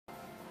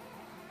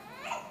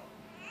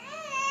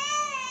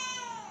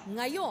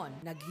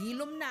Ngayon,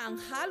 naghilom na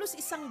ang halos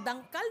isang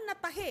dangkal na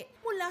tahi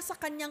mula sa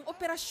kanyang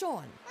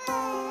operasyon.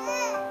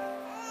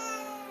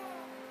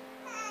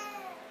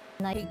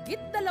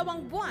 Higit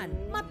 2 buwan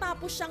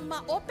matapos siyang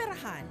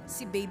maoperahan,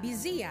 si Baby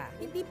Zia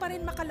hindi pa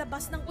rin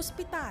makalabas ng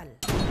ospital.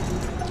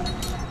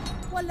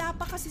 Wala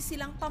pa kasi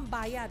silang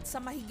pambayad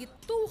sa mahigit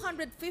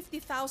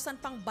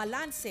 250,000 pang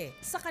balanse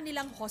sa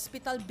kanilang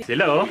hospital bill.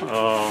 Sila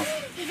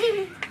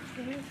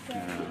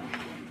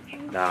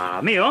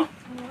dami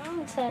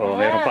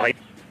meron pa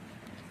kayo.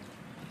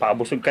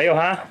 Pakabusog kayo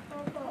ha.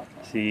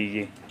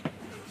 Sige.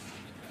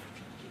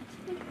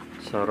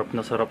 Sarap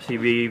na sarap si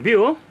Baby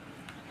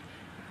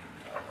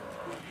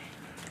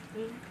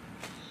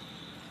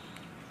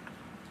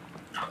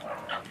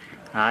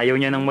Ayaw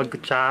niya nang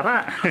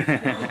magkutsara.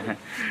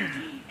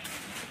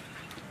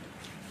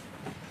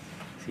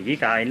 Sige,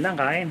 kain lang,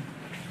 kain.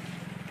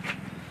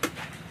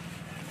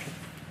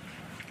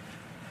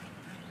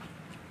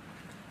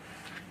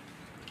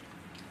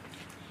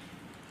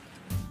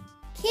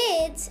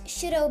 Kids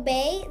should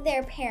obey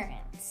their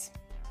parents.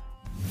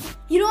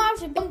 You don't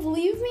have to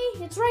believe me?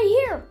 It's right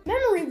here.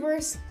 Memory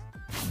verse.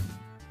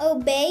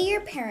 Obey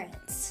your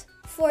parents,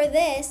 for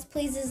this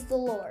pleases the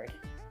Lord.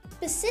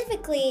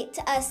 Specifically to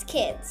us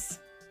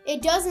kids.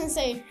 It doesn't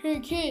say, hey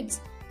kids,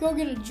 go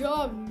get a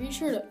job and be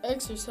sure to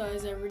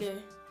exercise every day.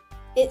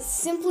 It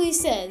simply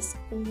says,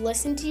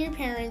 listen to your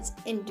parents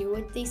and do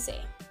what they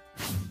say.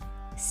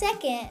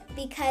 Second,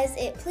 because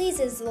it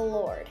pleases the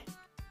Lord.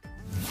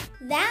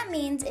 That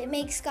means it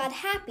makes God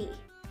happy.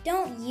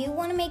 Don't you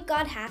want to make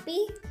God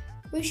happy?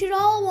 We should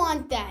all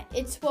want that.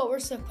 It's what we're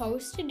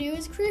supposed to do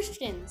as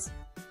Christians.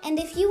 And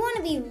if you want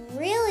to be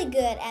really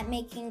good at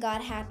making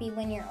God happy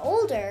when you're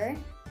older,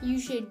 you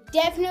should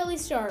definitely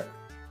start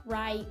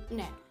right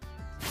now.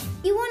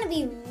 You want to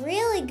be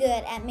really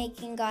good at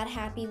making God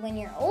happy when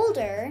you're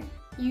older,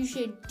 you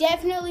should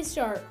definitely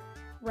start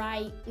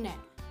right now.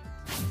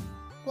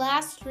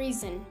 Last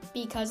reason,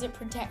 because it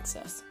protects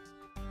us.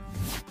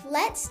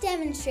 Let's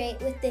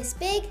demonstrate with this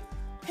big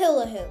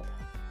hula hoop.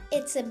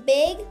 It's a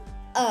big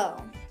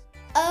O.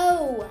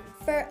 O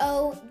for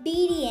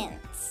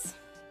obedience.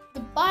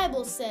 The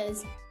Bible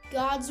says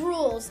God's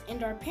rules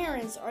and our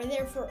parents are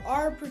there for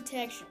our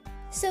protection.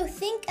 So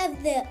think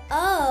of the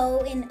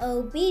O in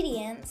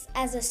obedience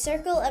as a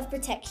circle of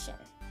protection.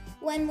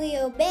 When we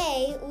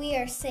obey, we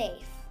are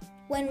safe.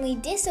 When we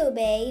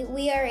disobey,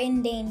 we are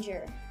in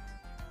danger.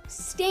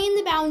 Stay in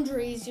the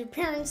boundaries your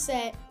parents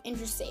set and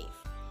you're safe.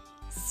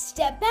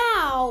 Step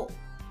out,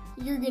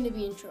 you're gonna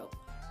be in trouble.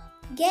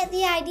 Get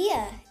the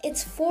idea.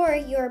 It's for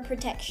your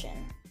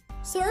protection.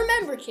 So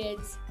remember,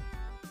 kids,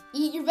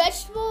 eat your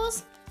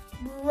vegetables,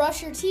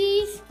 brush your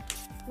teeth,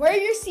 wear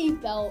your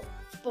seatbelt,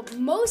 but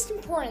most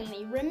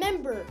importantly,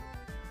 remember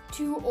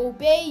to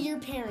obey your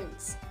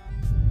parents.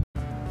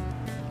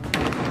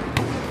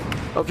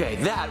 Okay,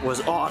 that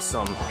was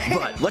awesome,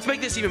 but let's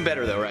make this even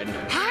better though, right?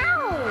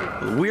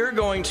 How? We're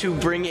going to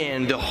bring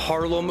in the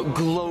Harlem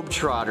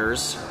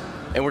Globetrotters,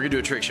 and we're gonna do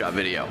a trick shot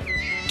video.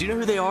 Do you know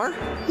who they are?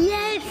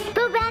 Yes,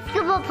 the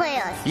basketball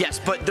players. Yes,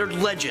 but they're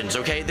legends,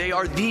 okay? They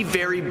are the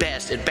very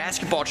best at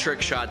basketball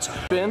trick shots.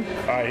 Spin.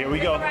 All right, here we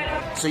go.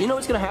 So you know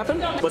what's gonna happen?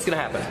 What's gonna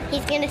happen?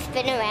 He's gonna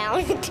spin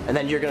around. And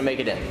then you're gonna make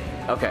it in.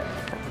 Okay.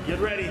 Get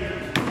ready.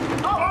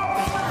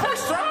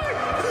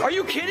 Are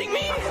you kidding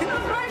me?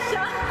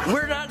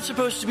 We're not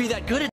supposed to be that good at